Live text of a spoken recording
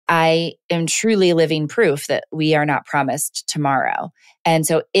I am truly living proof that we are not promised tomorrow. And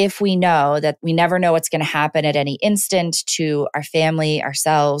so if we know that we never know what's going to happen at any instant to our family,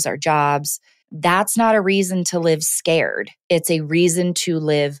 ourselves, our jobs, that's not a reason to live scared. It's a reason to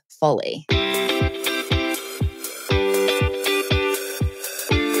live fully.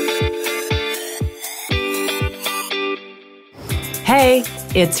 Hey,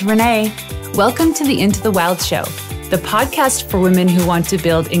 it's Renee. Welcome to the Into the Wild Show, the podcast for women who want to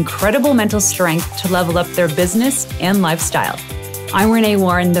build incredible mental strength to level up their business and lifestyle. I'm Renee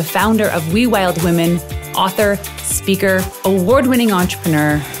Warren, the founder of We Wild Women, author, speaker, award-winning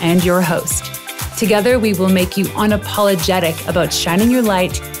entrepreneur, and your host. Together, we will make you unapologetic about shining your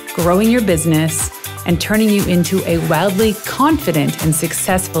light, growing your business, and turning you into a wildly confident and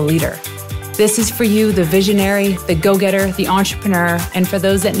successful leader. This is for you, the visionary, the go-getter, the entrepreneur, and for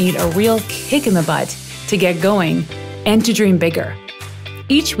those that need a real kick in the butt to get going and to dream bigger.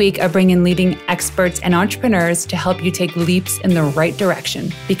 Each week, I bring in leading experts and entrepreneurs to help you take leaps in the right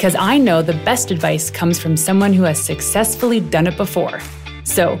direction, because I know the best advice comes from someone who has successfully done it before.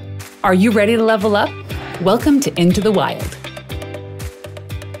 So, are you ready to level up? Welcome to Into the Wild.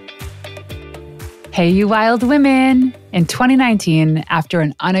 Hey, you wild women. In 2019, after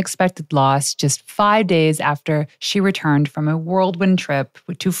an unexpected loss, just 5 days after she returned from a whirlwind trip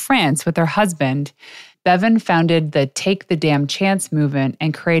to France with her husband, Bevin founded the Take the Damn Chance movement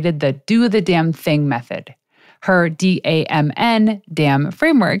and created the Do the Damn Thing method. Her DAMN, DAM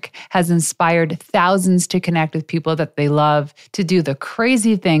framework, has inspired thousands to connect with people that they love, to do the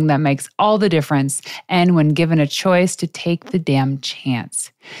crazy thing that makes all the difference, and when given a choice, to take the damn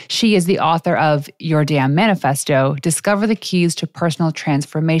chance. She is the author of Your Damn Manifesto, Discover the Keys to Personal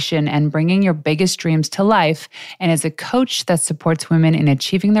Transformation and Bringing Your Biggest Dreams to Life, and is a coach that supports women in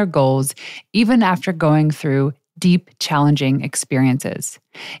achieving their goals, even after going through deep, challenging experiences.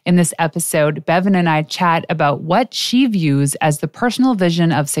 In this episode, Bevin and I chat about what she views as the personal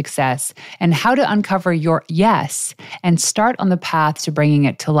vision of success and how to uncover your yes and start on the path to bringing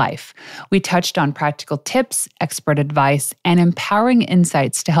it to life. We touched on practical tips, expert advice, and empowering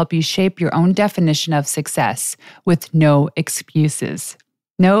insights to help you shape your own definition of success with no excuses.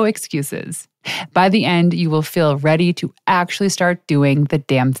 No excuses. By the end, you will feel ready to actually start doing the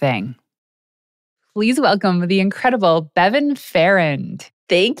damn thing. Please welcome the incredible Bevin Farrand.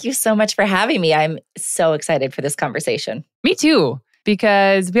 Thank you so much for having me. I'm so excited for this conversation. Me too,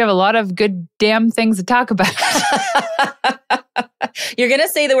 because we have a lot of good damn things to talk about. You're going to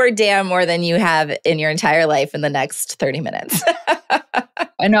say the word damn more than you have in your entire life in the next 30 minutes.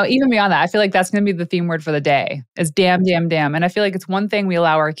 I know, even beyond that, I feel like that's going to be the theme word for the day, is damn, damn, damn. And I feel like it's one thing we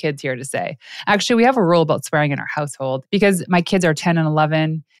allow our kids here to say. Actually, we have a rule about swearing in our household because my kids are 10 and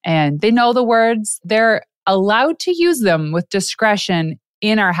 11 and they know the words. They're allowed to use them with discretion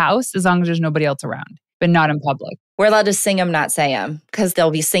in our house as long as there's nobody else around, but not in public. We're allowed to sing them, not say them, because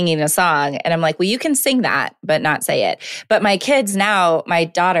they'll be singing a song. And I'm like, well, you can sing that, but not say it. But my kids now, my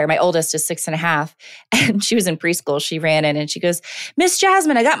daughter, my oldest is 6.5, and she was in preschool. She ran in and she goes, Miss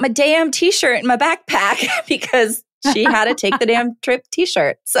Jasmine, I got my damn t-shirt in my backpack because she had to take the damn trip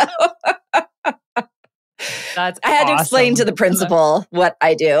t-shirt. So that's I had to explain to the principal what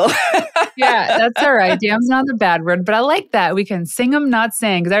I do. Yeah, that's all right. Damn's not the bad word, but I like that. We can sing them, not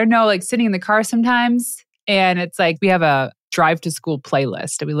sing. Because I know, like, sitting in the car sometimes, and it's like we have a drive to school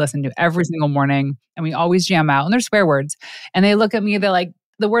playlist that we listen to every single morning, and we always jam out, and they're swear words. And they look at me, they're like,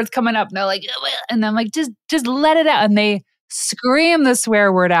 the word's coming up, and they're like, and I'm like, just let it out. And they scream the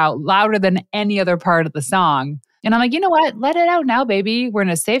swear word out louder than any other part of the song. And I'm like, you know what? Let it out now, baby. We're in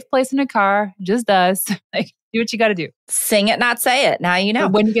a safe place in a car, just us. Like, do what you got to do. Sing it, not say it. Now you know.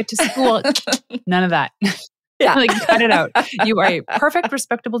 But when you get to school, none of that. Yeah. Like, cut it out. You are a perfect,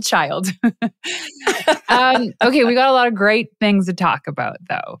 respectable child. Okay, we got a lot of great things to talk about,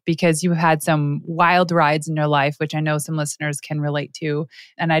 though, because you had some wild rides in your life, which I know some listeners can relate to.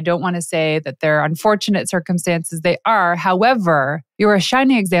 And I don't want to say that they're unfortunate circumstances. They are. However, you're a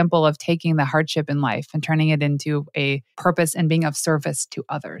shining example of taking the hardship in life and turning it into a purpose and being of service to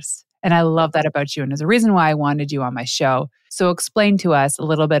others. And I love that about you. And there's a reason why I wanted you on my show. So explain to us a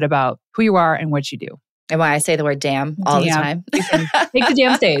little bit about who you are and what you do. And why I say the word damn all the time. Take the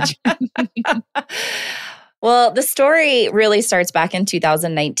damn stage. Well, the story really starts back in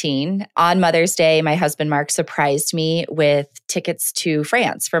 2019. On Mother's Day, my husband, Mark, surprised me with tickets to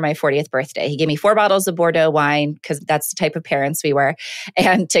France for my 40th birthday. He gave me 4 bottles of Bordeaux wine, because that's the type of parents we were,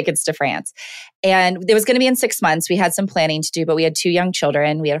 and tickets to France. And it was going to be in 6 months. We had some planning to do, but we had 2 young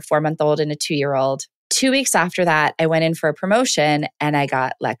children. We had a 4-month-old and a 2-year-old. 2 weeks after that, I went in for a promotion and I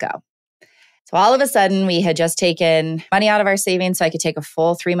got let go. So all of a sudden, we had just taken money out of our savings so I could take a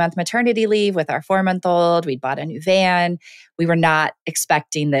full 3-month maternity leave with our 4-month-old. We'd bought a new van. We were not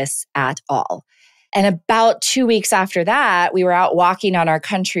expecting this at all. And about 2 weeks after that, we were out walking on our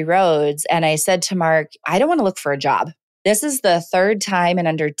country roads. And I said to Mark, I don't want to look for a job. This is the third time in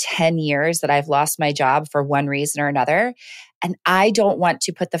under 10 years that I've lost my job for one reason or another. And I don't want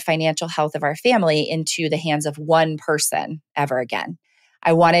to put the financial health of our family into the hands of one person ever again.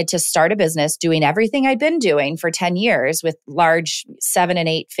 I wanted to start a business doing everything I'd been doing for 10 years with large 7- and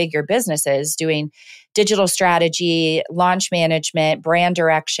 8-figure businesses, doing digital strategy, launch management, brand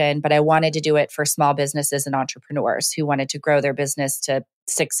direction. But I wanted to do it for small businesses and entrepreneurs who wanted to grow their business to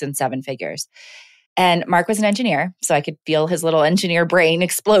 6 and 7 figures. And Mark was an engineer, so I could feel his little engineer brain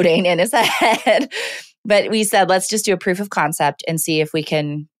exploding in his head. But we said, let's just do a proof of concept and see if I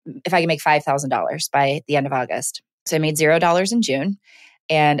can make $5,000 by the end of August. So I made $0 in June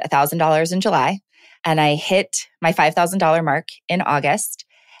and $1,000 in July. And I hit my $5,000 mark in August.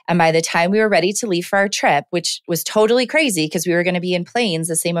 And by the time we were ready to leave for our trip, which was totally crazy because we were going to be in planes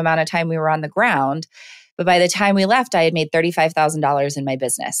the same amount of time we were on the ground. But by the time we left, I had made $35,000 in my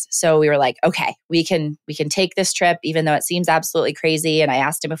business. So we were like, okay, we can take this trip, even though it seems absolutely crazy. And I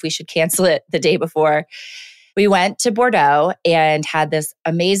asked him if we should cancel it the day before. We went to Bordeaux and had this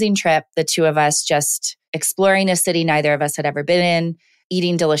amazing trip, the two of us just exploring a city neither of us had ever been in,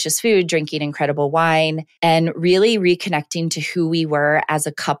 eating delicious food, drinking incredible wine, and really reconnecting to who we were as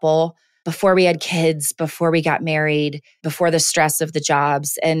a couple before we had kids, before we got married, before the stress of the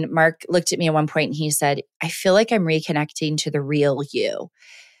jobs. And Mark looked at me at one point and he said, I feel like I'm reconnecting to the real you.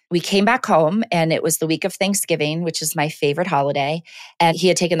 We came back home and it was the week of Thanksgiving, which is my favorite holiday. And he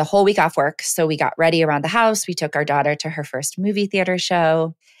had taken the whole week off work. So we got ready around the house. We took our daughter to her first movie theater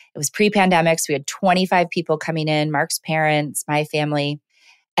show. It was pre-pandemic. So we had 25 people coming in, Mark's parents, my family.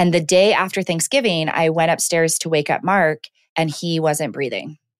 And the day after Thanksgiving, I went upstairs to wake up Mark and he wasn't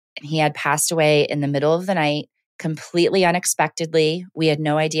breathing. And he had passed away in the middle of the night, completely unexpectedly. We had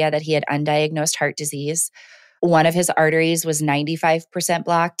no idea that he had undiagnosed heart disease. One of his arteries was 95%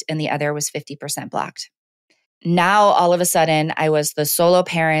 blocked and the other was 50% blocked. Now, all of a sudden, I was the solo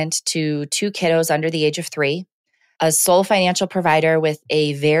parent to 2 kiddos under the age of 3, a sole financial provider with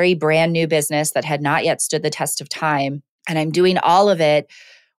a very brand new business that had not yet stood the test of time. And I'm doing all of it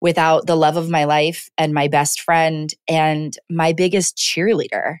without the love of my life and my best friend and my biggest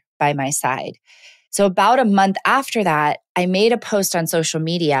cheerleader by my side. So about a month after that, I made a post on social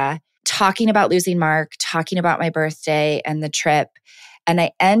media talking about losing Mark, talking about my birthday and the trip. And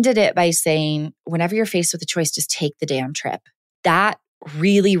I ended it by saying, whenever you're faced with a choice, just take the damn trip. That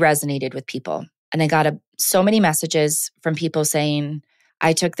really resonated with people. And I got so many messages from people saying,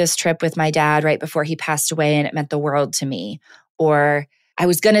 I took this trip with my dad right before he passed away and it meant the world to me. Or I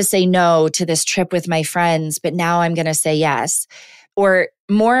was going to say no to this trip with my friends, but now I'm going to say yes. Or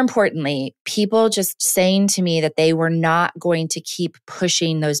more importantly, people just saying to me that they were not going to keep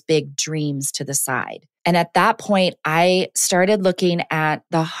pushing those big dreams to the side. And at that point, I started looking at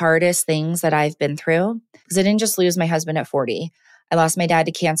the hardest things that I've been through, because I didn't just lose my husband at 40. I lost my dad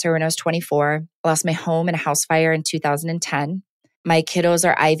to cancer when I was 24. I lost my home in a house fire in 2010. My kiddos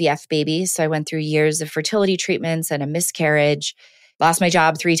are IVF babies, so I went through years of fertility treatments and a miscarriage. Lost my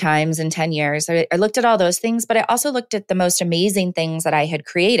job 3 times in 10 years. I looked at all those things, but I also looked at the most amazing things that I had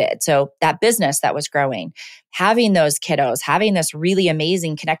created. So that business that was growing, having those kiddos, having this really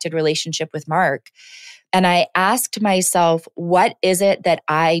amazing connected relationship with Mark. And I asked myself, what is it that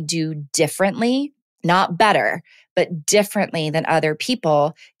I do differently, not better, but differently than other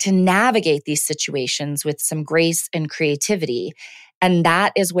people to navigate these situations with some grace and creativity? And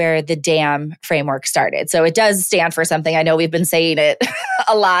that is where the DAM framework started. So it does stand for something. I know we've been saying it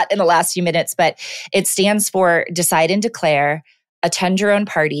a lot in the last few minutes, but it stands for decide and declare, attend your own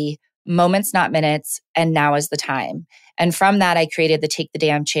party, moments, not minutes, and now is the time. And from that, I created the Take the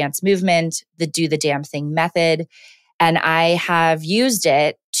Damn Chance movement, the Do the Damn Thing method. And I have used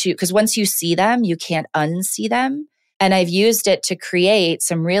it because once you see them, you can't unsee them. And I've used it to create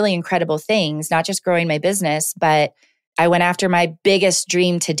some really incredible things, not just growing my business, but I went after my biggest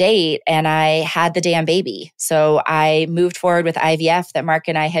dream to date and I had the damn baby. So I moved forward with IVF that Mark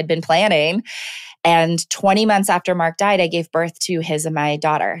and I had been planning. And 20 months after Mark died, I gave birth to his and my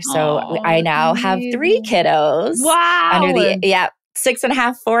daughter. So I now have 3 kiddos. Wow. Under the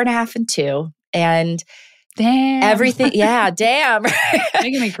 6.5, 4.5, and 2. And damn. Everything, damn.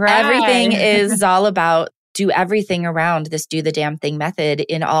 Making me cry. Everything is all about do everything around this do the damn thing method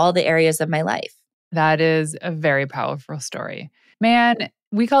in all the areas of my life. That is a very powerful story. Man,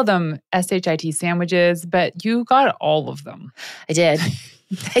 we call them SHIT sandwiches, but you got all of them. I did.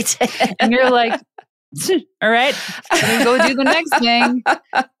 I did. And you're like, all right, let me go do the next thing.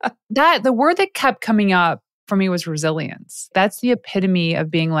 The word that kept coming up for me was resilience. That's the epitome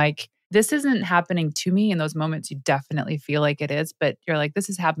of being like, this isn't happening to me. In those moments, you definitely feel like it is, but you're like, this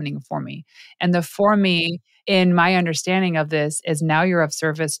is happening for me. And the for me, in my understanding of this, is now you're of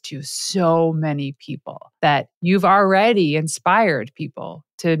service to so many people that you've already inspired people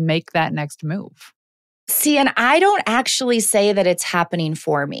to make that next move. See, and I don't actually say that it's happening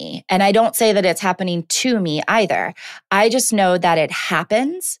for me. And I don't say that it's happening to me either. I just know that it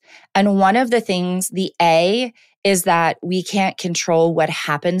happens. And one of the things, the A, is that we can't control what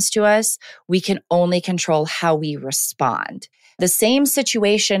happens to us. We can only control how we respond. The same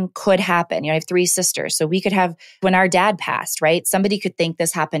situation could happen. I have 3 sisters. So we could have, when our dad passed, right? Somebody could think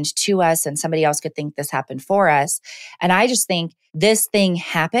this happened to us and somebody else could think this happened for us. And I just think this thing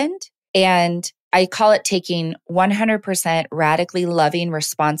happened, and I call it taking 100% radically loving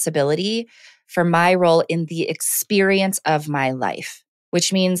responsibility for my role in the experience of my life,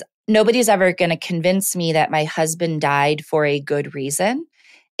 which means nobody's ever going to convince me that my husband died for a good reason.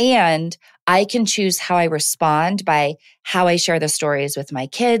 And I can choose how I respond by how I share the stories with my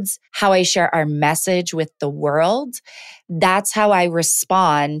kids, how I share our message with the world. That's how I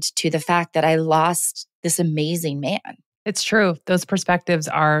respond to the fact that I lost this amazing man. It's true. Those perspectives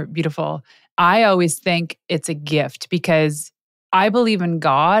are beautiful. I always think it's a gift because I believe in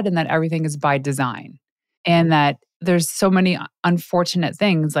God and that everything is by design, and that there's so many unfortunate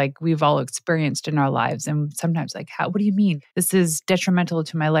things like we've all experienced in our lives. And sometimes like, what do you mean? This is detrimental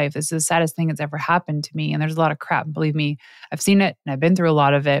to my life. This is the saddest thing that's ever happened to me. And there's a lot of crap. Believe me, I've seen it and I've been through a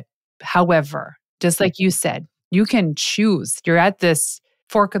lot of it. However, just like you said, you can choose. You're at this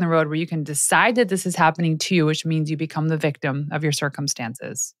fork in the road where you can decide that this is happening to you, which means you become the victim of your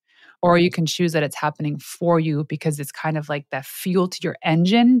circumstances. Or you can choose that it's happening for you because it's kind of like that fuel to your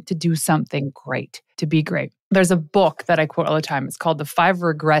engine to do something great, to be great. There's a book that I quote all the time. It's called The 5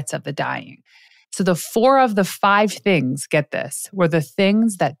 Regrets of the Dying. So the 4 of the 5 things, get this, were the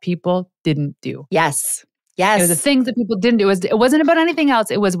things that people didn't do. Yes. Yes. It was the things that people didn't do. It wasn't about anything else.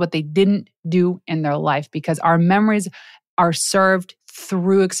 It was what they didn't do in their life, because our memories are served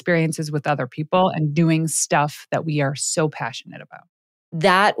through experiences with other people and doing stuff that we are so passionate about.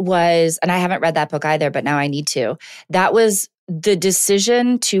 That was, and I haven't read that book either, but now I need to. That was the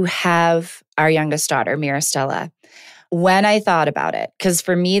decision to have our youngest daughter, Mirastella. When I thought about it, because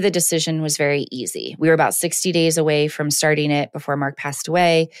for me, the decision was very easy. We were about 60 days away from starting it before Mark passed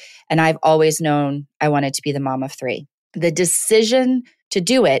away. And I've always known I wanted to be the mom of 3. The decision to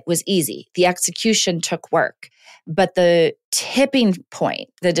do it was easy. The execution took work. But the tipping point,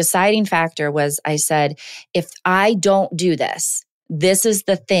 the deciding factor was I said, if I don't do this, this is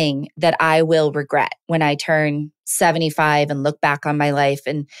the thing that I will regret when I turn 75 and look back on my life,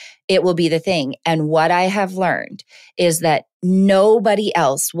 and it will be the thing. And what I have learned is that nobody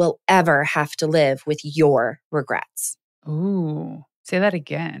else will ever have to live with your regrets. Ooh, say that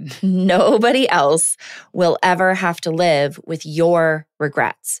again. Nobody else will ever have to live with your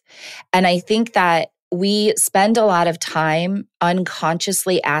regrets. And I think that we spend a lot of time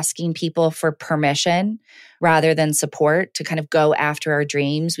unconsciously asking people for permission rather than support to kind of go after our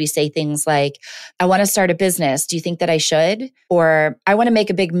dreams. We say things like, I want to start a business. Do you think that I should? Or I want to make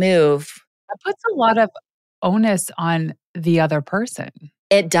a big move. That puts a lot of onus on the other person.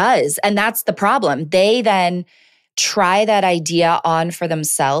 It does. And that's the problem. They then try that idea on for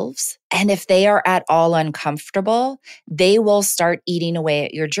themselves. And if they are at all uncomfortable, they will start eating away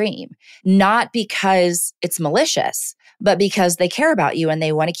at your dream. Not because it's malicious, but because they care about you and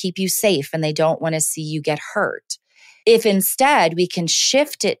they want to keep you safe and they don't want to see you get hurt. If instead we can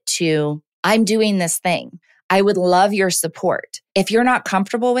shift it to, I'm doing this thing. I would love your support. If you're not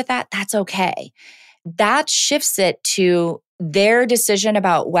comfortable with that, that's okay. That shifts it to their decision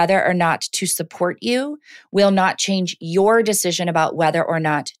about whether or not to support you will not change your decision about whether or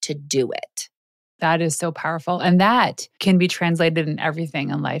not to do it. That is so powerful. And that can be translated in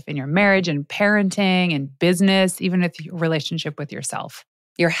everything in life, in your marriage and parenting and business, even with your relationship with yourself.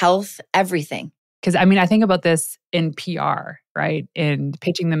 Your health, everything. Because I think about this in PR, right? In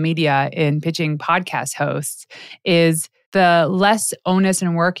pitching the media, in pitching podcast hosts, is the less onus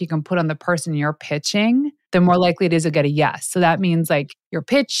and work you can put on the person you're pitching, the more likely it is to get a yes. So that means like your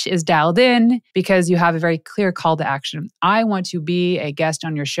pitch is dialed in because you have a very clear call to action. I want to be a guest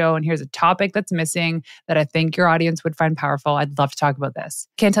on your show, and here's a topic that's missing that I think your audience would find powerful. I'd love to talk about this.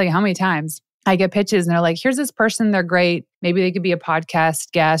 Can't tell you how many times I get pitches and they're like, here's this person, they're great. Maybe they could be a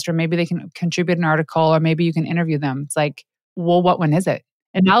podcast guest, or maybe they can contribute an article, or maybe you can interview them. It's like, well, what one is it?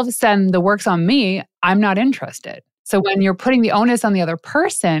 And all of a sudden the work's on me. I'm not interested. So when you're putting the onus on the other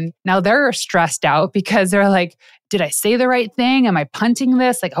person, now they're stressed out because they're like, did I say the right thing? Am I punting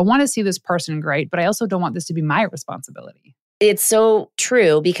this? Like, I want to see this person great, but I also don't want this to be my responsibility. It's so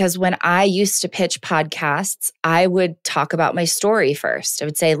true because when I used to pitch podcasts, I would talk about my story first. I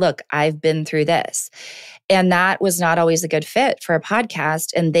would say, look, I've been through this. And that was not always a good fit for a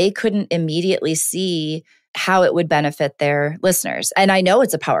podcast. And they couldn't immediately see how it would benefit their listeners. And I know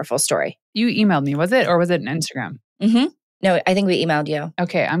it's a powerful story. You emailed me, was it? Or was it an Instagram? Mm-hmm. No, I think we emailed you.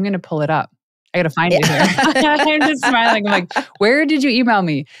 Okay, I'm going to pull it up. I got to find it here. I'm just smiling. I'm like, where did you email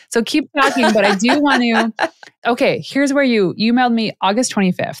me? So keep talking, but I do want to. Okay, here's where you emailed me August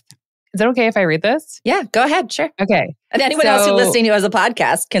 25th. Is it okay if I read this? Yeah, go ahead. Sure. Okay. And anyone else who's listening who has a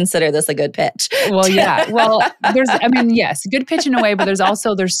podcast, consider this a good pitch. Well, yeah. Well, yes, good pitch in a way, but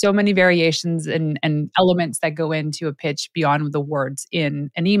there's so many variations and elements that go into a pitch beyond the words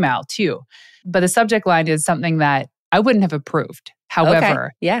in an email too. But the subject line is something that I wouldn't have approved.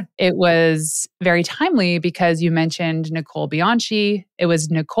 However, it was very timely because you mentioned Nicole Bianchi. It was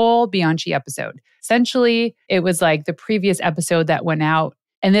Nicole Bianchi episode. Essentially, it was like the previous episode that went out.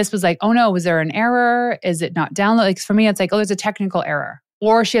 And this was like, oh no, was there an error? Is it not download? Like for me, it's like, oh, there's a technical error.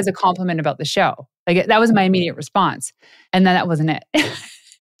 Or she has a compliment about the show. Like that was my immediate response. And then that wasn't it.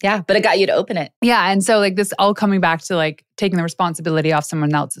 Yeah, but it got you to open it. Yeah. And so like this all coming back to like taking the responsibility off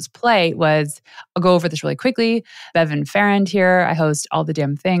someone else's plate was, I'll go over this really quickly. Bevin Farrand here. I host All the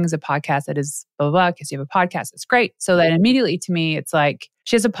Damn Things, a podcast that is blah, blah, blah. Because you have a podcast, it's great. So then immediately to me, it's like,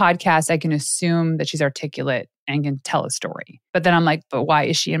 she has a podcast. I can assume that she's articulate and can tell a story. But then I'm like, but why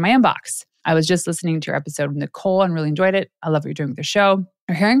is she in my inbox? I was just listening to your episode with Nicole and really enjoyed it. I love what you're doing with the show.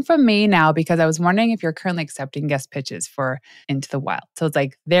 You're hearing from me now because I was wondering if you're currently accepting guest pitches for Into the Wild. So it's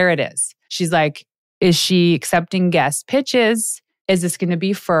like, there it is. She's like, is she accepting guest pitches? Is this going to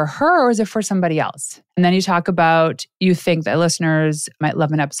be for her or is it for somebody else? And then you talk about, you think that listeners might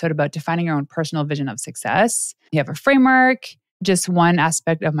love an episode about defining your own personal vision of success. You have a framework. Just one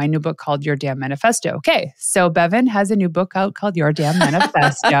aspect of my new book called Your Damn Manifesto. Okay, so Bevin has a new book out called Your Damn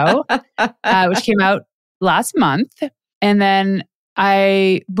Manifesto, which came out last month. And then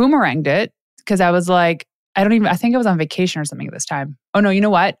I boomeranged it because I was like, I think I was on vacation or something at this time. Oh no, you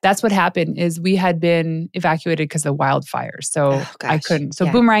know what? That's what happened is we had been evacuated because of the wildfires. So I couldn't.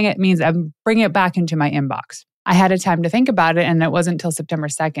 So boomerang it means I'm bringing it back into my inbox. I had a time to think about it and it wasn't until September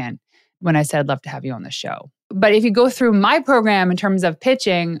 2nd when I said, I'd love to have you on the show. But if you go through my program in terms of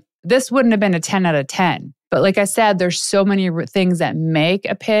pitching, this wouldn't have been a 10 out of 10. But like I said, there's so many things that make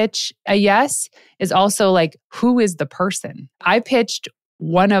a pitch a yes, is also like, who is the person? I pitched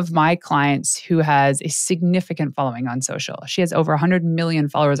one of my clients who has a significant following on social. She has over 100 million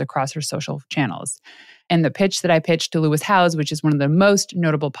followers across her social channels. And the pitch that I pitched to Lewis Howes, which is one of the most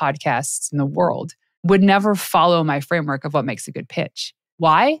notable podcasts in the world, would never follow my framework of what makes a good pitch.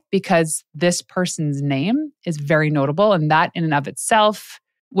 Why? Because this person's name is very notable, and that in and of itself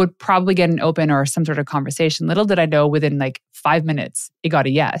would probably get an open or some sort of conversation. Little did I know within like 5 minutes, it got a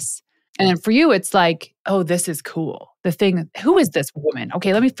yes. And then for you, it's like, oh, this is cool. The thing, who is this woman?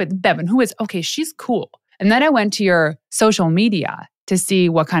 Okay, let me fit Bevin. Okay, she's cool. And then I went to your social media to see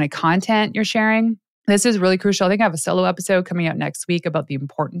what kind of content you're sharing. This is really crucial. I think I have a solo episode coming out next week about the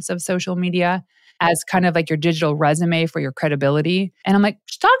importance of social media as kind of like your digital resume for your credibility. And I'm like,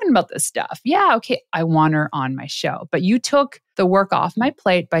 she's talking about this stuff. Yeah, okay, I want her on my show. But you took the work off my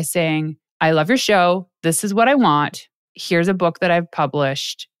plate by saying, I love your show. This is what I want. Here's a book that I've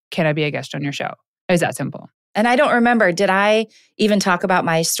published. Can I be a guest on your show? Is that simple? And I don't remember, did I even talk about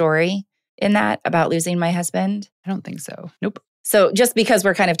my story in that, about losing my husband? I don't think so. Nope. So just because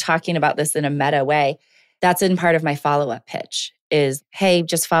we're kind of talking about this in a meta way, that's in part of my follow-up pitch is, hey,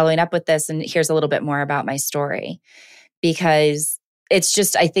 just following up with this and here's a little bit more about my story. Because it's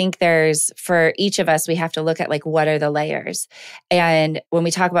just, I think for each of us, we have to look at like, what are the layers? And when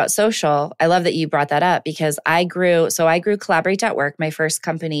we talk about social, I love that you brought that up because I grew Collaborate.work, my first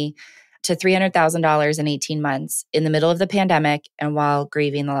company, to $300,000 in 18 months in the middle of the pandemic and while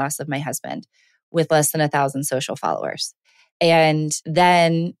grieving the loss of my husband with less than 1,000 social followers. And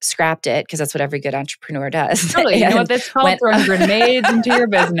then scrapped it because that's what every good entrepreneur does. Totally. You know what that's called? Throwing grenades into your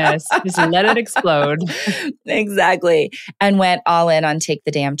business. Just let it explode. Exactly. And went all in on Take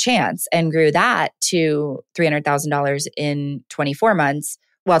the Damn Chance and grew that to $300,000 in 24 months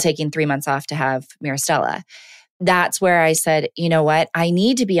while taking 3 months off to have Mirastella. That's where I said, you know what? I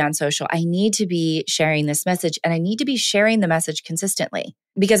need to be on social. I need to be sharing this message and I need to be sharing the message consistently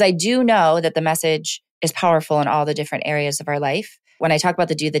because I do know that the message is powerful in all the different areas of our life. When I talk about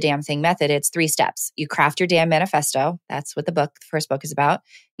the do the damn thing method, it's 3 steps. You craft your damn manifesto. That's what the first book is about.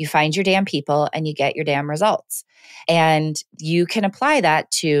 You find your damn people and you get your damn results. And you can apply that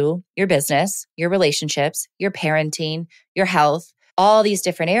to your business, your relationships, your parenting, your health, all these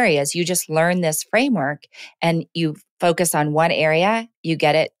different areas. You just learn this framework and you focus on one area, you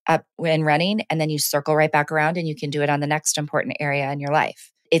get it up and running, and then you circle right back around and you can do it on the next important area in your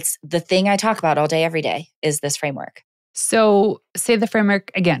life. It's the thing I talk about all day, every day is this framework. So say the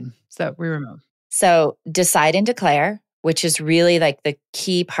framework again. So we remove. So decide and declare, which is really like the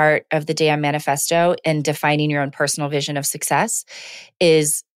key part of the damn manifesto and defining your own personal vision of success,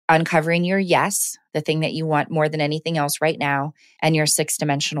 is uncovering your yes, the thing that you want more than anything else right now, and your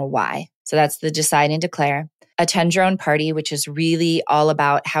 6-dimensional why. So that's the decide and declare. Attend your own party, which is really all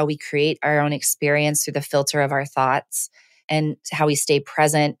about how we create our own experience through the filter of our thoughts and how we stay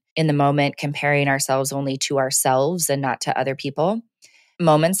present in the moment, comparing ourselves only to ourselves and not to other people.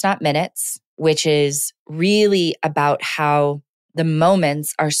 Moments, not minutes, which is really about how the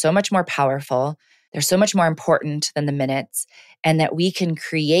moments are so much more powerful. They're so much more important than the minutes, and that we can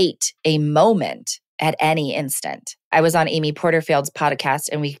create a moment at any instant. I was on Amy Porterfield's podcast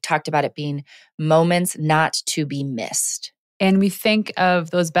and we talked about it being moments not to be missed. And we think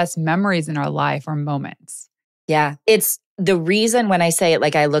of those best memories in our life or moments. Yeah. It's the reason when I say it,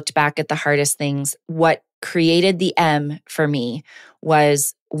 like I looked back at the hardest things, what created the M for me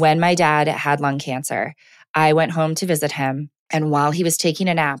was when my dad had lung cancer. I went home to visit him. And while he was taking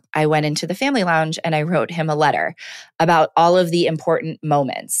a nap, I went into the family lounge and I wrote him a letter about all of the important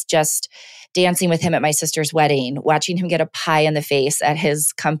moments, just dancing with him at my sister's wedding, watching him get a pie in the face at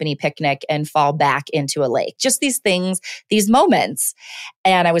his company picnic and fall back into a lake. Just these things, these moments.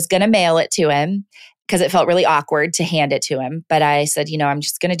 And I was going to mail it to him because it felt really awkward to hand it to him. But I said, I'm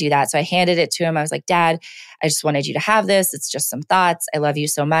just going to do that. So I handed it to him. I was like, Dad, I just wanted you to have this. It's just some thoughts. I love you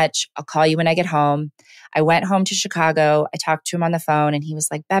so much. I'll call you when I get home. I went home to Chicago. I talked to him on the phone and he was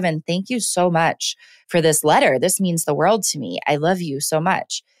like, Bevin, thank you so much for this letter. This means the world to me. I love you so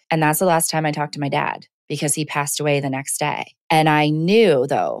much. And that's the last time I talked to my dad because he passed away the next day. And I knew,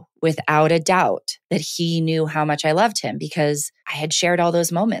 though, without a doubt, that he knew how much I loved him because I had shared all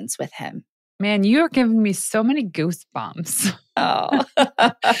those moments with him. Man, you are giving me so many goosebumps. Oh,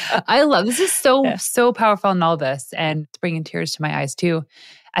 I love this. Is so powerful in all this, and it's bringing tears to my eyes too.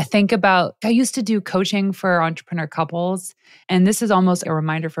 I think about, I used to do coaching for entrepreneur couples, and this is almost a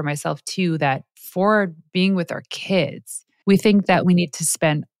reminder for myself too, that for being with our kids, we think that we need to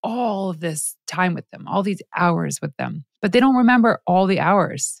spend all of this time with them, all these hours with them, but they don't remember all the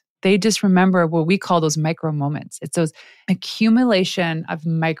hours. They just remember what we call those micro moments. It's those accumulation of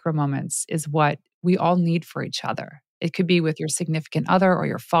micro moments is what we all need for each other. It could be with your significant other or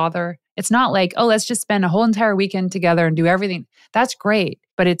your father. It's not like, oh, let's just spend a whole entire weekend together and do everything. That's great,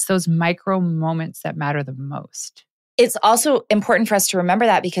 but it's those micro moments that matter the most. It's also important for us to remember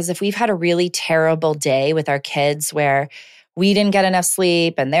that because if we've had a really terrible day with our kids where we didn't get enough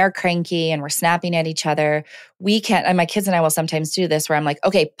sleep and they're cranky and we're snapping at each other, we can't, and my kids and I will sometimes do this where I'm like,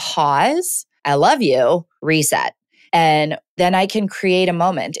 okay, pause, I love you, reset. And then I can create a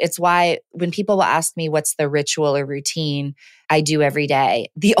moment. It's why when people will ask me what's the ritual or routine I do every day,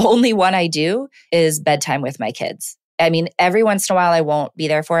 the only one I do is bedtime with my kids. I mean, every once in a while I won't be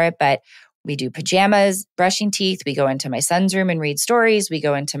there for it, but we do pajamas, brushing teeth. We go into my son's room and read stories. We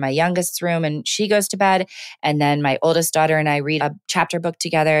go into my youngest's room and she goes to bed. And then my oldest daughter and I read a chapter book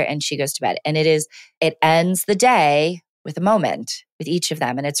together and she goes to bed. And it ends the day with a moment with each of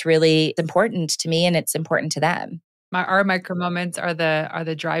them. And it's really important to me and it's important to them. Our micro moments are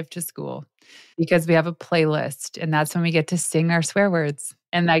the drive to school because we have a playlist and that's when we get to sing our swear words.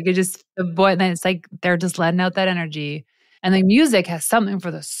 And I could just, then it's like they're just letting out that energy. And the music has something for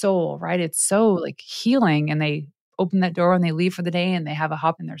the soul, right? It's so like healing and they open that door and they leave for the day and they have a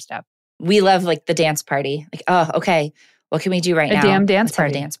hop in their step. We love like the dance party. Like, oh, okay, what can we do right now? A damn dance Let's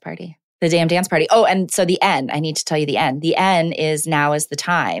party. have a dance party. The damn dance party. Oh, and so the N, I need to tell you the N. The N is now is the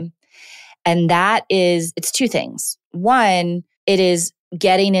time. And it's 2 things. One, it is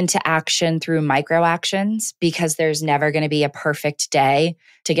getting into action through micro actions because there's never going to be a perfect day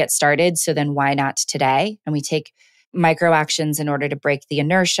to get started. So then why not today? And we take micro actions in order to break the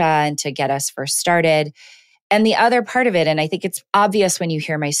inertia and to get us first started. And the other part of it, and I think it's obvious when you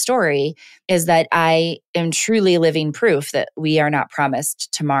hear my story, is that I am truly living proof that we are not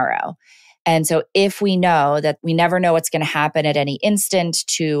promised tomorrow. And so if we know that we never know what's going to happen at any instant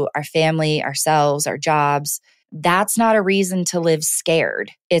to our family, ourselves, our jobs, that's not a reason to live scared.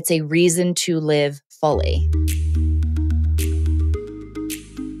 It's a reason to live fully.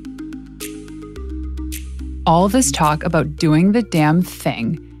 All this talk about doing the damn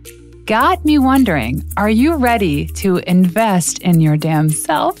thing got me wondering, are you ready to invest in your damn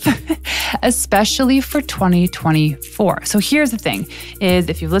self? Especially for 2024. So here's the thing, is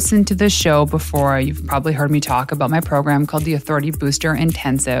if you've listened to this show before, you've probably heard me talk about my program called the Authority Booster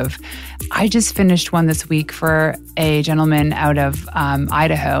Intensive. I just finished one this week for a gentleman out of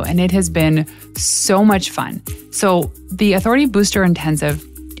Idaho, and it has been so much fun. So the Authority Booster Intensive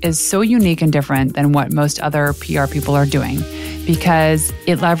is so unique and different than what most other PR people are doing, because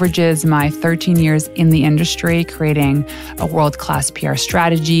it leverages my 13 years in the industry, creating a world-class PR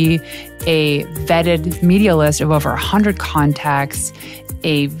strategy, a vetted media list of over 100 contacts,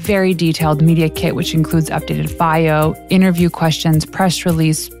 a very detailed media kit, which includes updated bio, interview questions, press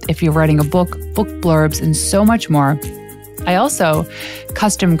release, if you're writing a book, book blurbs, and so much more. I also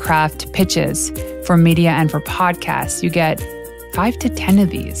custom craft pitches for media and for podcasts. You get 5 to 10 of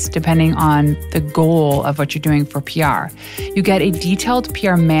these, depending on the goal of what you're doing for PR. You get a detailed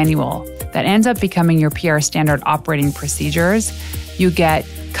PR manual that ends up becoming your PR standard operating procedures. You get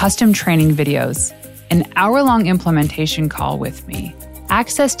custom training videos, an hour-long implementation call with me,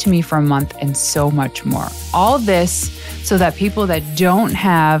 access to me for a month, and so much more. All this so that people that don't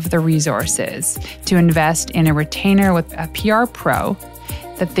have the resources to invest in a retainer with a PR pro,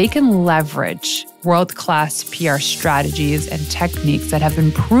 that they can leverage world-class PR strategies and techniques that have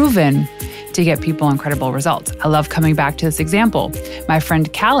been proven to get people incredible results. I love coming back to this example. My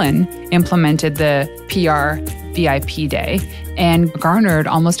friend Callan implemented the PR VIP day and garnered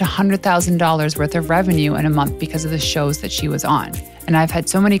almost $100,000 worth of revenue in a month because of the shows that she was on. And I've had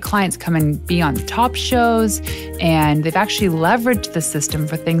so many clients come and be on top shows, and they've actually leveraged the system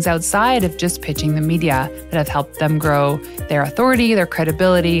for things outside of just pitching the media that have helped them grow their authority, their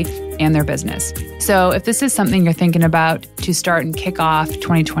credibility, and their business. So if this is something you're thinking about to start and kick off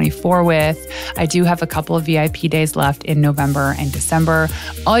 2024 with, I do have a couple of VIP days left in November and December.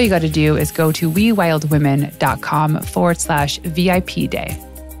 All you got to do is go to wewildwomen.com/VIP day.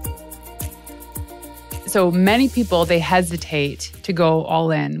 So many people, they hesitate to go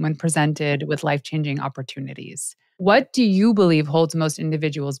all in when presented with life-changing opportunities. What do you believe holds most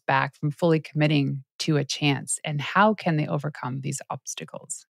individuals back from fully committing to a chance, and how can they overcome these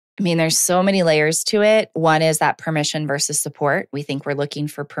obstacles? I mean, there's so many layers to it. One is that permission versus support. We think we're looking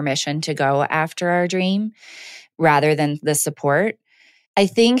for permission to go after our dream rather than the support. I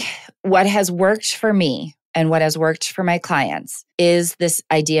think what has worked for me and what has worked for my clients is this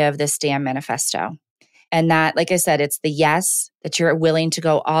idea of this damn manifesto. And that, like I said, it's the yes that you're willing to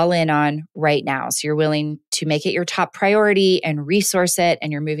go all in on right now. So you're willing to make it your top priority and resource it,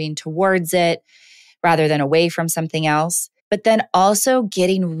 and you're moving towards it rather than away from something else. But then also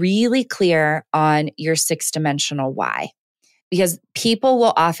getting really clear on your 6-dimensional why. Because people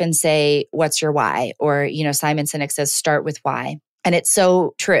will often say, what's your why? Or, Simon Sinek says, start with why. And it's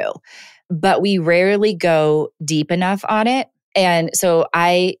so true. But we rarely go deep enough on it. And so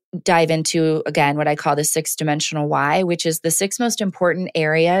I dive into, again, what I call the 6-dimensional why, which is the 6 most important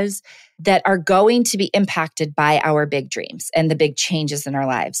areas that are going to be impacted by our big dreams and the big changes in our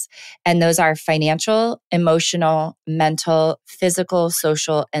lives. And those are financial, emotional, mental, physical,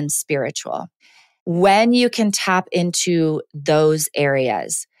 social, and spiritual. When you can tap into those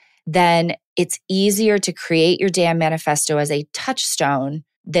areas, then it's easier to create your damn manifesto as a touchstone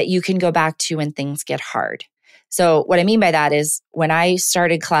that you can go back to when things get hard. So what I mean by that is when I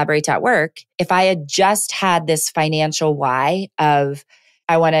started Collaborate.work, if I had just had this financial why of,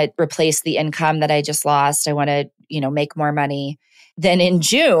 I want to replace the income that I just lost, I want to, make more money, then in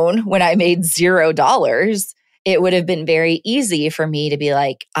June, when I made $0, it would have been very easy for me to be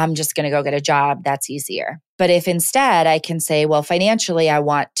like, I'm just going to go get a job. That's easier. But if instead I can say, well, financially, I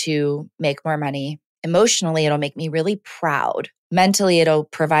want to make more money. Emotionally, it'll make me really proud. Mentally, it'll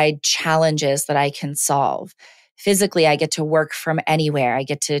provide challenges that I can solve. Physically, I get to work from anywhere. I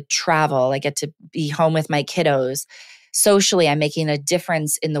get to travel. I get to be home with my kiddos. Socially, I'm making a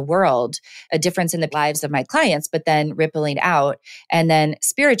difference in the world, a difference in the lives of my clients, but then rippling out. And then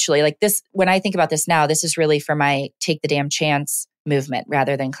spiritually, like this, when I think about this now, this is really for my Take the Damn Chance movement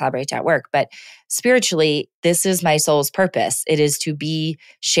rather than Collaborate.work. But spiritually, this is my soul's purpose. It is to be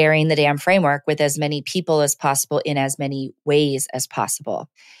sharing the damn framework with as many people as possible in as many ways as possible.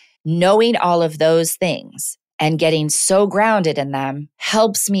 Knowing all of those things and getting so grounded in them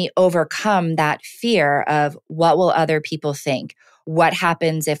helps me overcome that fear of what will other people think? What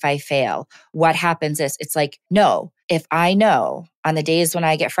happens if I fail? What happens if it's like, no, if I know on the days when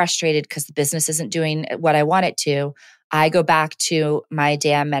I get frustrated because the business isn't doing what I want it to, I go back to my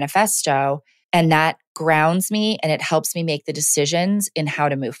damn manifesto, and that grounds me and it helps me make the decisions in how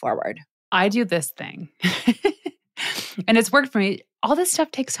to move forward. I do this thing. And it's worked for me. All this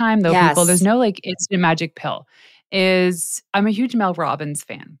stuff takes time though, people. There's Yes. no like instant magic pill. I'm a huge Mel Robbins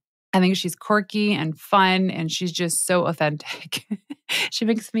fan. I think she's quirky and fun and she's just so authentic. She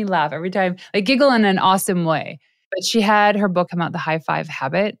makes me laugh every time, like giggle in an awesome way. But she had her book come out, The High Five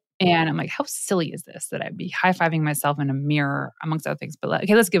Habit. And I'm like, how silly is this that I'd be high-fiving myself in a mirror, amongst other things. But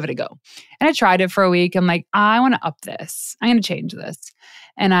okay, let's give it a go. And I tried it for a week. I'm like, I want to up this. I'm going to change this.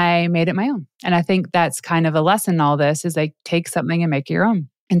 And I made it my own. And I think that's kind of a lesson in all this is like take something and make it your own.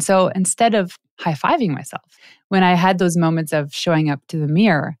 And so instead of high-fiving myself, when I had those moments of showing up to the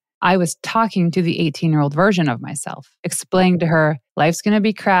mirror, I was talking to the 18-year-old version of myself, explaining to her, life's going to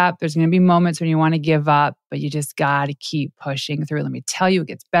be crap. There's going to be moments when you want to give up, but you just got to keep pushing through. Let me tell you, it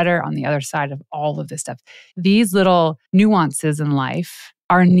gets better on the other side of all of this stuff. These little nuances in life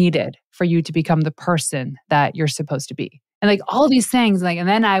are needed for you to become the person that you're supposed to be. And like all these things, like, and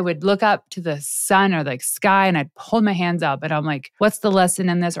then I would look up to the sun or like sky and I'd hold my hands up and I'm like, what's the lesson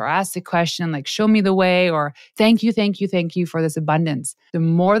in this? Or ask the question, like, show me the way, or thank you for this abundance. The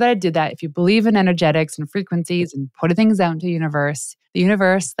more that I did that, if you believe in energetics and frequencies and put things out into the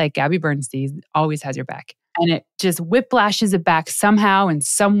universe, like Gabby Bernstein, always has your back. And it just whiplashes it back somehow in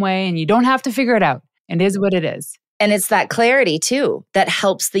some way. And you don't have to figure it out. It is what it is. And it's that clarity too, that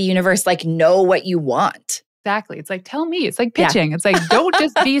helps the universe like know what you want. Exactly. It's like, tell me. It's like pitching. Yeah. It's like, don't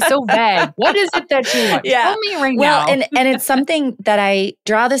just be so vague. What is it that you want? Yeah. Tell me right now. Well, and it's something that I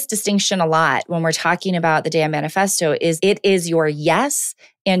draw this distinction a lot when we're talking about the Damn Manifesto is it is your yes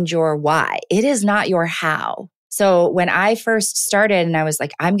and your why. It is not your how. So when I first started and I was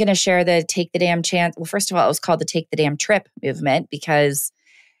like, I'm going to share the Take the Damn Chance. Well, first of all, it was called the Take the Damn Trip movement because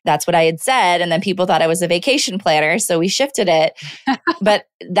that's what I had said. And then people thought I was a vacation planner. So we shifted it. But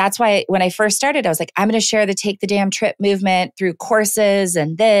that's why when I first started, I was like, I'm going to share the Take the Damn Trip movement through courses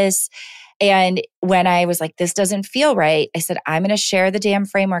and this. And when I was like, this doesn't feel right, I said, I'm going to share the damn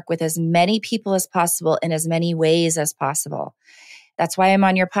framework with as many people as possible in as many ways as possible. That's why I'm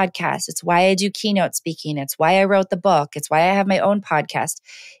on your podcast. It's why I do keynote speaking. It's why I wrote the book. It's why I have my own podcast.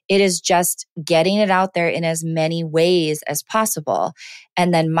 It is just getting it out there in as many ways as possible.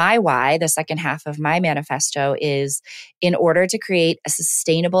 And then my why, the second half of my manifesto, is in order to create a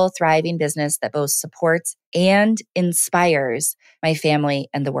sustainable, thriving business that both supports and inspires my family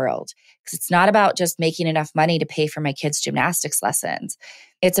and the world. Because it's not about just making enough money to pay for my kids' gymnastics lessons.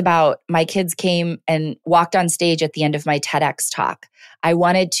 It's about my kids came and walked on stage at the end of my TEDx talk. I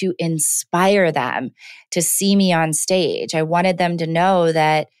wanted to inspire them to see me on stage. I wanted them to know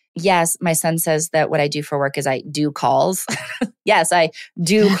that, yes, my son says that what I do for work is I do calls. Yes, I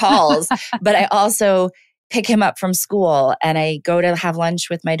do calls, but I also pick him up from school and I go to have lunch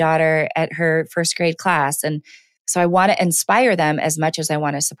with my daughter at her first grade class. And so I want to inspire them as much as I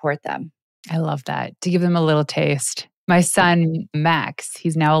want to support them. I love that. To give them a little taste. My son, Max,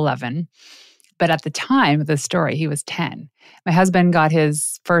 he's now 11. But at the time of the story, he was 10. My husband got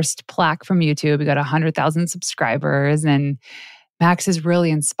his first plaque from YouTube. He got 100,000 subscribers. And Max is really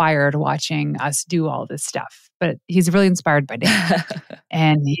inspired watching us do all this stuff. But he's really inspired by Dan.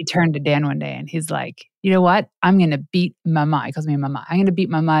 And he turned to Dan one day and he's like, you know what? I'm going to beat Mama. He calls me Mama. I'm going to beat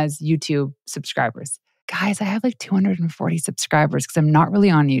Mama's YouTube subscribers. Guys, I have like 240 subscribers because I'm not really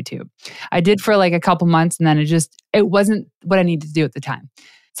on YouTube. I did for like a couple months and then it wasn't what I needed to do at the time.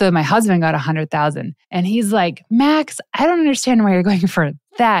 So my husband got 100,000 and he's like, Max, I don't understand why you're going for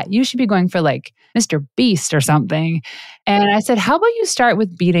that. You should be going for like Mr. Beast or something. And I said, how about you start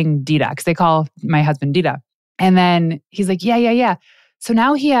with beating Dita? Because they call my husband Dita. And then he's like, yeah. So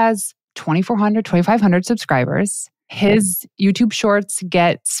now he has 2,400, 2,500 subscribers. His YouTube shorts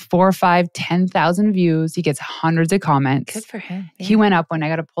gets 4, 5, 10,000 views. He gets hundreds of comments. Good for him. Yeah. He went up when I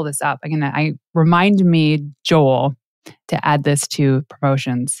got to pull this up. I remind me, Joel, to add this to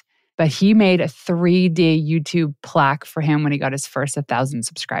promotions. But he made a 3D YouTube plaque for him when he got his first 1,000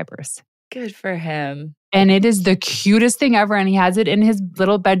 subscribers. Good for him. And it is the cutest thing ever. And he has it in his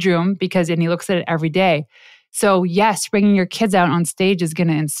little bedroom and he looks at it every day. So yes, bringing your kids out on stage is going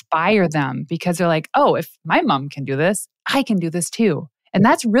to inspire them because they're like, oh, if my mom can do this, I can do this too. And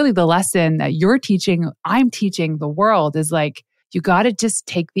that's really the lesson that you're teaching, I'm teaching the world is like, you got to just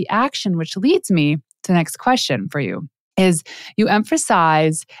take the action, which leads me to the next question for you is you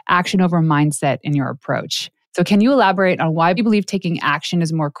emphasize action over mindset in your approach. So can you elaborate on why you believe taking action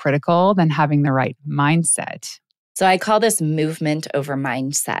is more critical than having the right mindset? So I call this movement over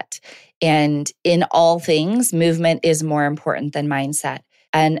mindset. And in all things, movement is more important than mindset.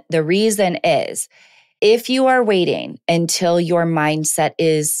 And the reason is, if you are waiting until your mindset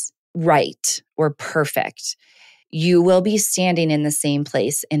is right or perfect, you will be standing in the same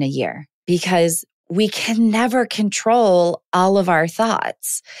place in a year. because we can never control all of our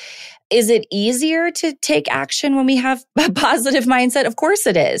thoughts. Is it easier to take action when we have a positive mindset? Of course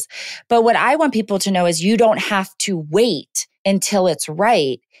it is. But what I want people to know is you don't have to wait until it's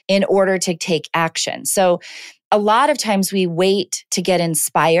right in order to take action. So a lot of times we wait to get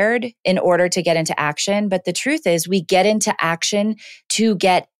inspired in order to get into action. But the truth is we get into action to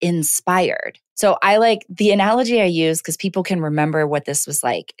get inspired. So I like the analogy I use because people can remember what this was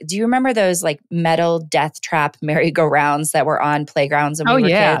like. Do you remember those like metal death trap merry-go-rounds that were on playgrounds when we were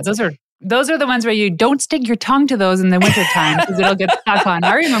kids? Those are the ones where you don't stick your tongue to those in the wintertime because it'll get stuck on.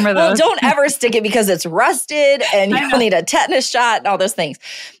 I remember those. Well, don't ever stick it because it's rusted and you'll need a tetanus shot and all those things.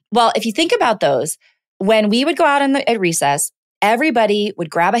 Well, if you think about those, when we would go out at recess, everybody would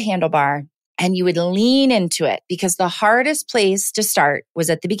grab a handlebar and you would lean into it because the hardest place to start was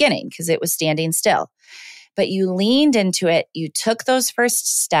at the beginning because it was standing still. But you leaned into it. You took those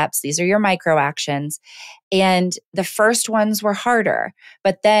first steps. These are your micro actions. And the first ones were harder,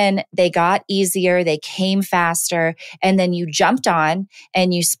 but then they got easier. They came faster. And then you jumped on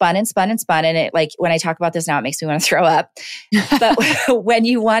and you spun and spun and spun. And it, like, when I talk about this now, it makes me want to throw up. But when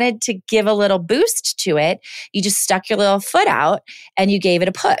you wanted to give a little boost to it, you just stuck your little foot out and you gave it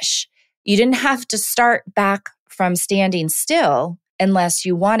a push. You didn't have to start back from standing still unless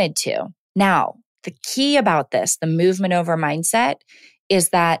you wanted to. Now, the key about this, the movement over mindset, is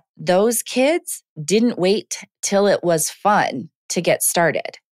that those kids didn't wait till it was fun to get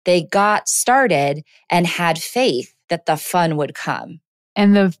started. They got started and had faith that the fun would come.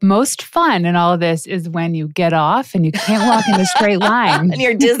 And the most fun in all of this is when you get off and you can't walk in a straight line. And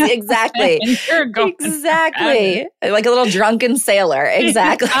you're dizzy. Exactly. Exactly. Like a little drunken sailor.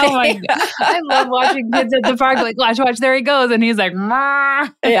 Exactly. Oh my God. I love watching kids at the park. Like, watch, there he goes. And he's like, Mah.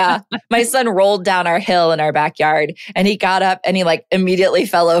 Yeah. My son rolled down our hill in our backyard and he got up and he like immediately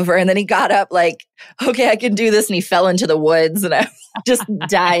fell over. And then he got up like, okay, I can do this. And he fell into the woods and I'm just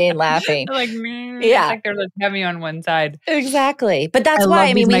dying laughing. Like, yeah. Like they're like heavy on one side. Exactly. But that's why,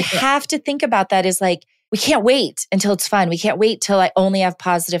 I mean, we have to think about that is like, we can't wait until it's fun. We can't wait till I only have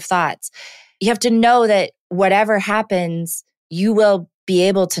positive thoughts. You have to know that whatever happens, you will be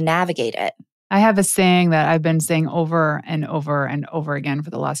able to navigate it. I have a saying that I've been saying over and over and over again for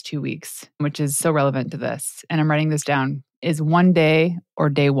the last 2 weeks, which is so relevant to this. And I'm writing this down, is one day or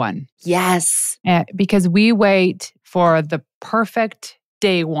day one. Yes. Because we wait for the perfect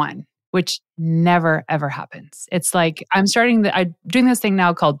day one, which never, ever happens. It's like I'm doing this thing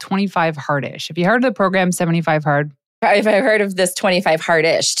now called 25 Hard-ish. Have you heard of the program 75 Hard? I've heard of this 25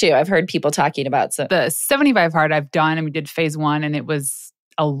 Hard-ish too. I've heard people talking about it. The 75 Hard I've done, and we did phase 1, and it was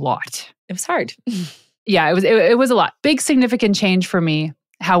a lot. It was hard. Yeah, it was a lot. Big significant change for me.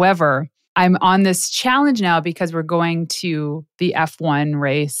 However, I'm on this challenge now because we're going to the F1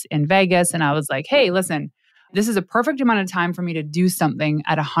 race in Vegas. And I was like, hey, listen, this is a perfect amount of time for me to do something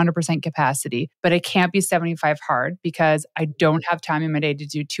at 100% capacity, but it can't be 75 hard because I don't have time in my day to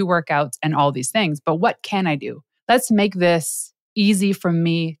do 2 workouts and all these things. But what can I do? Let's make this easy for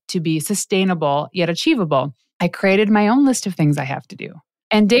me to be sustainable yet achievable. I created my own list of things I have to do.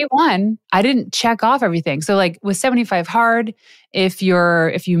 And day one, I didn't check off everything. So like with 75 hard, if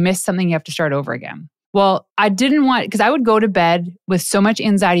you miss something, you have to start over again. Well, I didn't want, because I would go to bed with so much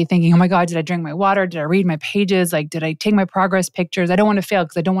anxiety thinking, oh my God, did I drink my water? Did I read my pages? Like, did I take my progress pictures? I don't want to fail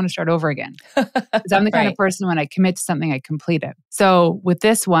because I don't want to start over again. Because I'm the kind of person when I commit to something, I complete it. So with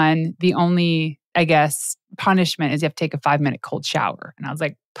this one, the only, I guess, punishment is you have to take a 5-minute cold shower. And I was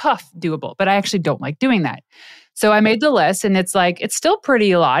like, puff, doable. But I actually don't like doing that. So I made the list and it's still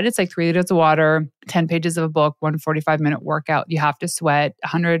pretty a lot. It's like 3 liters of water, 10 pages of a book, 1 45-minute workout. You have to sweat,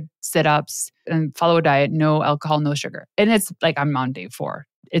 100 sit-ups and follow a diet, no alcohol, no sugar. And it's like I'm on day 4.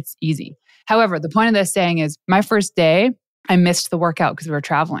 It's easy. However, the point of this saying is my first day, I missed the workout because we were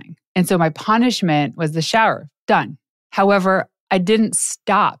traveling. And so my punishment was the shower, done. However, I didn't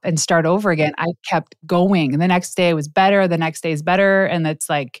stop and start over again. I kept going. And the next day was better. The next day is better. And it's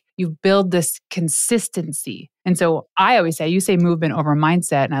like you build this consistency. And so I always say, you say movement over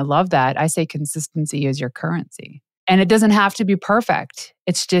mindset. And I love that. I say consistency is your currency. And it doesn't have to be perfect.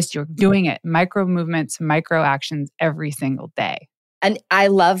 It's just you're doing it. Micro movements, micro actions every single day. And I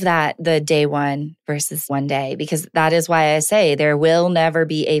love that, the day one versus one day, because that is why I say there will never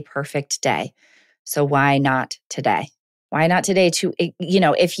be a perfect day. So why not today? Why not today?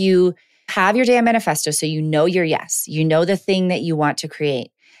 If you have your damn manifesto, so you know your yes, you know the thing that you want to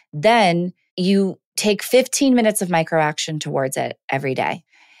create, then you take 15 minutes of micro action towards it every day.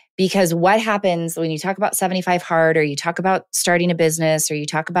 Because what happens when you talk about 75 hard, or you talk about starting a business, or you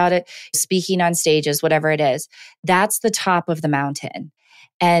talk about it speaking on stages, whatever it is, that's the top of the mountain.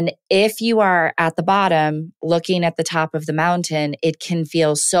 And if you are at the bottom looking at the top of the mountain, it can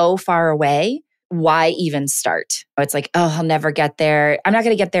feel so far away. Why even start? It's like, oh, I'll never get there. I'm not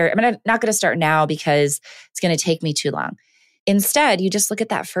going to get there. Not going to start now because it's going to take me too long. Instead, you just look at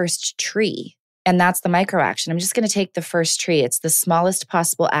that first tree. And that's the micro action. I'm just going to take the first tree. It's the smallest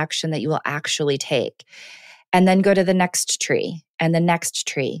possible action that you will actually take. And then go to the next tree and the next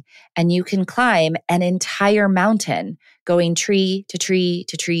tree. And you can climb an entire mountain going tree to tree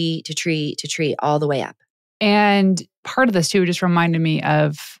to tree to tree to tree all the way up. And part of this too just reminded me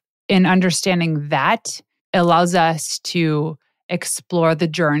of, in understanding that allows us to explore the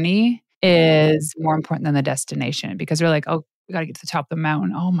journey is more important than the destination, because we're like, oh, we got to get to the top of the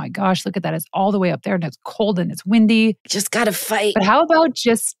mountain. Oh my gosh, look at that. It's all the way up there and it's cold and it's windy. Just got to fight. But how about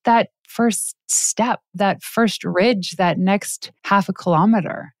just that first step, that first ridge, that next half a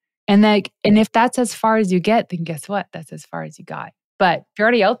kilometer? And if that's as far as you get, then guess what? That's as far as you got. But if you're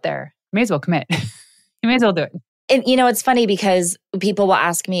already out there, you may as well commit. You may as well do it. And it's funny because people will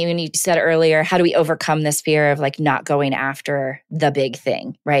ask me, when you said earlier, how do we overcome this fear of like not going after the big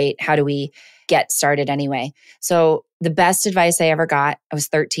thing, right? How do we get started anyway? So the best advice I ever got, I was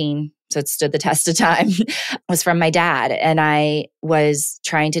 13, so it stood the test of time, was from my dad. And I was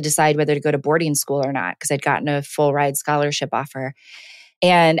trying to decide whether to go to boarding school or not because I'd gotten a full ride scholarship offer.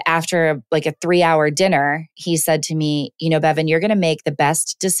 And after like a 3-hour dinner, he said to me, Bevin, you're going to make the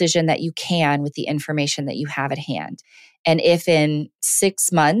best decision that you can with the information that you have at hand. And if in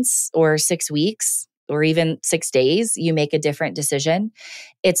 6 months or 6 weeks or even 6 days, you make a different decision,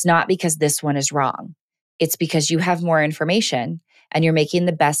 it's not because this one is wrong. It's because you have more information and you're making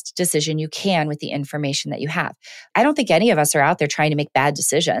the best decision you can with the information that you have. I don't think any of us are out there trying to make bad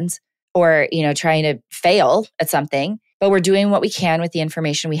decisions or, trying to fail at something. But we're doing what we can with the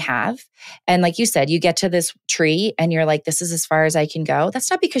information we have. And like you said, you get to this tree and you're like, this is as far as I can go. That's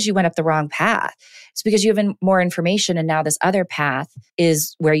not because you went up the wrong path. It's because you have more information and now this other path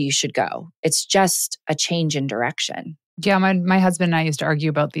is where you should go. It's just a change in direction. Yeah, my husband and I used to argue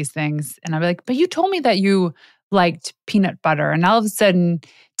about these things. And I'd be like, but you told me that you liked peanut butter. And all of a sudden,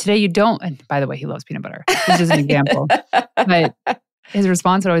 today you don't. And by the way, he loves peanut butter. This is an example. But his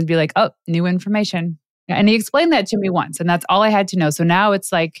response would always be like, oh, new information. And he explained that to me once, and that's all I had to know. So now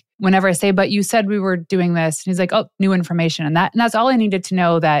it's like, whenever I say, but you said we were doing this, and he's like, oh, new information. And that's all I needed to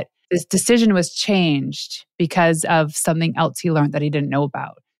know, that this decision was changed because of something else he learned that he didn't know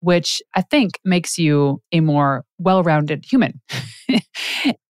about, which I think makes you a more well-rounded human.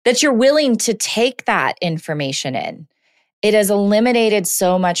 That you're willing to take that information in. It has eliminated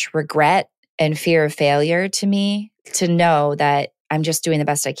so much regret and fear of failure to me to know that I'm just doing the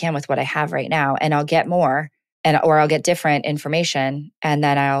best I can with what I have right now, and I'll get more or I'll get different information, and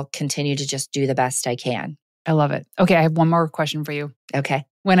then I'll continue to just do the best I can. I love it. Okay, I have one more question for you. Okay.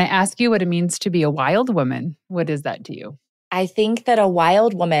 When I ask you what it means to be a wild woman, what is that to you? I think that a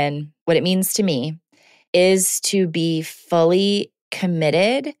wild woman, what it means to me, is to be fully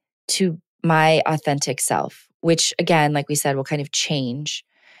committed to my authentic self, which again, like we said, will kind of change.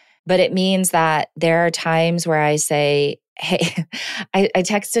 But it means that there are times where I say, hey, I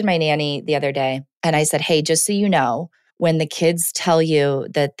texted my nanny the other day and I said, hey, just so you know, when the kids tell you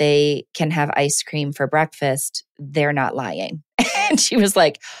that they can have ice cream for breakfast, they're not lying. And she was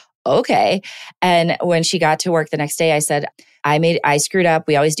like, okay. And when she got to work the next day, I said, I screwed up.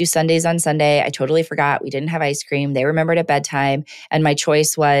 We always do Sundays on Sunday. I totally forgot. We didn't have ice cream. They remembered at bedtime. And my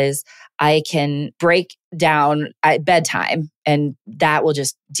choice was I can break down at bedtime and that will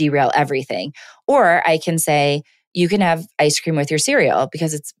just derail everything. Or I can say, you can have ice cream with your cereal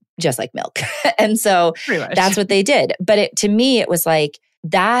because it's just like milk. And so that's what they did. But to me, it was like,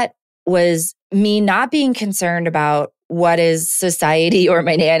 that was me not being concerned about what is society or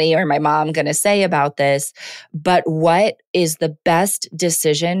my nanny or my mom going to say about this, but what is the best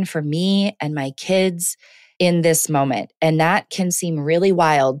decision for me and my kids in this moment. And that can seem really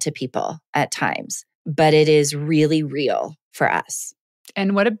wild to people at times, but it is really real for us.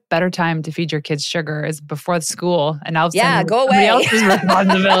 And what a better time to feed your kids sugar is before school. And all of a sudden, yeah, go away. Else's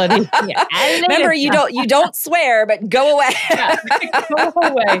responsibility. Remember, you don't swear, but go away. Go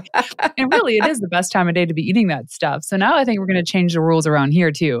away. And really, it is the best time of day to be eating that stuff. So now I think we're going to change the rules around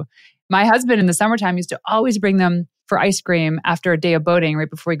here too. My husband in the summertime used to always bring them for ice cream after a day of boating right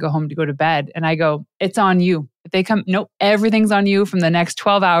before we go home to go to bed. And I go, it's on you. If they come, nope, everything's on you from the next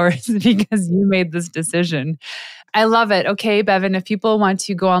 12 hours because you made this decision. I love it. Okay, Bevin, if people want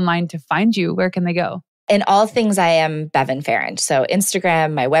to go online to find you, where can they go? In all things, I am Bevin Farrand. So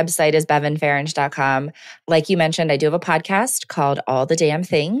Instagram, my website is bevinfarrand.com. Like you mentioned, I do have a podcast called All the Damn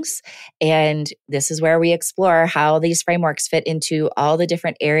Things. And this is where we explore how these frameworks fit into all the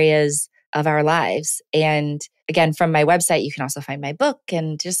different areas of our lives. And again, from my website, you can also find my book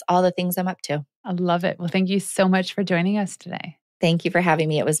and just all the things I'm up to. I love it. Well, thank you so much for joining us today. Thank you for having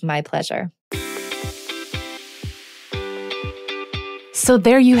me. It was my pleasure. So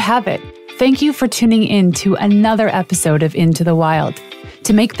there you have it. Thank you for tuning in to another episode of Into the Wild.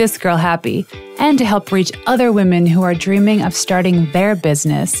 To make this girl happy and to help reach other women who are dreaming of starting their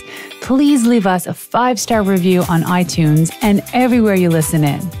business, please leave us a 5-star review on iTunes and everywhere you listen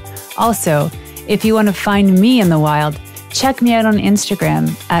in. Also, if you want to find me in the wild, check me out on Instagram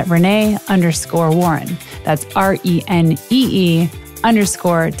at Renee_Warren. That's RENEE_WARREN.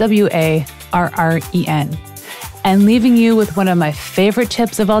 And leaving you with one of my favorite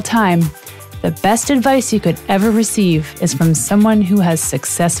tips of all time, the best advice you could ever receive is from someone who has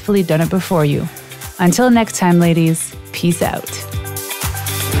successfully done it before you. Until next time, ladies, peace out.